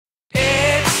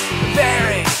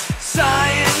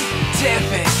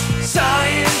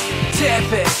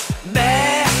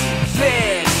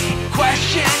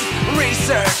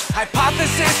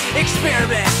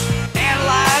experiment,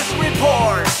 analyze,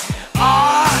 report.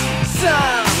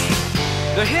 Awesome!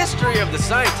 The history of the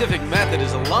scientific method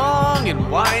is a long and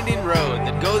winding road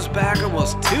that goes back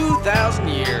almost 2,000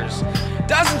 years.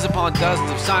 Dozens upon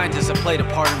dozens of scientists have played a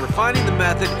part in refining the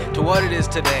method to what it is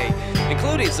today,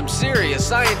 including some serious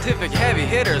scientific heavy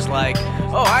hitters like,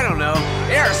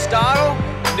 Aristotle,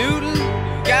 Newton,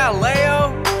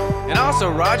 Galileo, and also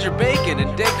Roger Bacon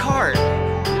and Descartes.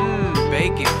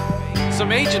 Bacon.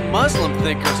 Some ancient Muslim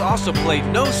thinkers also played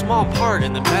no small part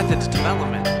in the method's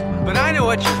development. But I know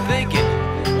what you're thinking.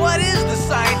 What is the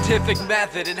scientific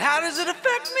method and how does it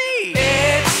affect me?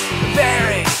 It's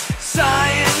very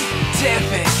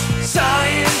scientific.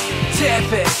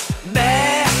 Scientific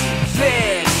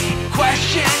method.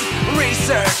 Question,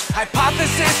 research,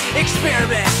 hypothesis,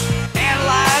 experiment,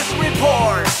 analyze,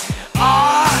 report.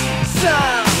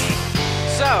 Awesome!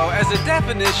 So, as a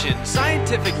definition,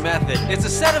 scientific method is a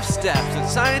set of steps that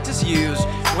scientists use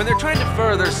when they're trying to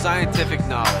further scientific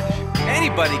knowledge.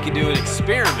 Anybody can do an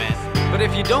experiment, but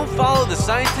if you don't follow the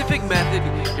scientific method,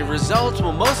 your results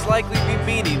will most likely be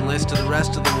meaningless to the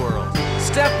rest of the world.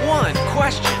 Step 1,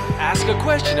 question. Ask a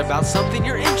question about something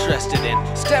you're interested in.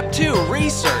 Step 2,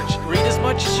 research. Read as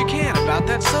much as you can about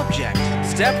that subject.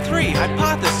 Step 3,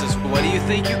 hypothesis. What do you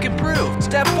think you can prove?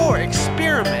 Step 4,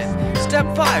 experiment.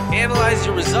 Step 5, analyze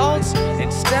your results.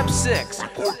 And Step 6,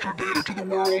 report your data to the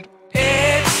world.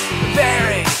 It's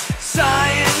very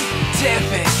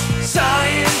scientific.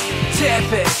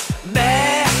 Scientific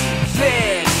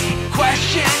method.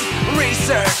 Question,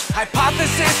 research,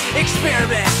 hypothesis,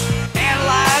 experiment,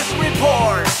 analyze,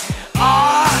 report.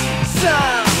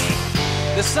 Awesome!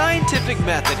 The scientific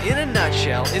method, in a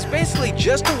nutshell, is basically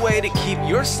just a way to keep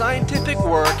your scientific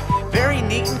work very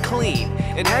neat and clean,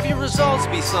 and have your results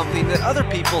be something that other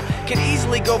people can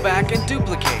easily go back and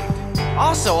duplicate.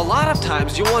 Also, a lot of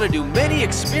times you'll want to do many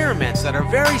experiments that are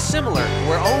very similar,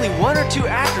 where only one or two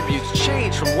attributes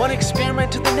change from one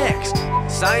experiment to the next.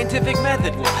 Scientific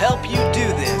method will help you do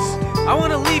this. I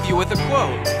want to leave you with a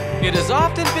quote. It has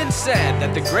often been said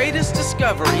that the greatest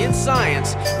discovery in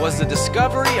science was the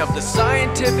discovery of the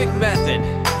scientific method.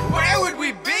 Where would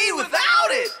we be without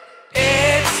it?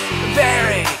 It's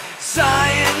very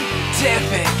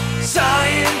scientific.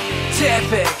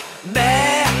 Scientific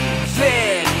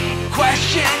method.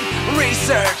 Question,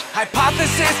 research,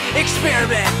 hypothesis,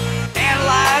 experiment,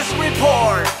 analyze,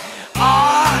 report.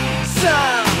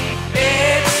 Awesome!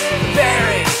 It's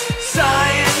very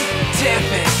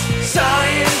scientific.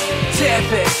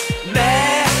 Scientific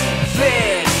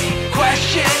method.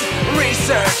 Question,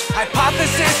 research,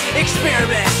 hypothesis,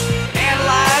 experiment,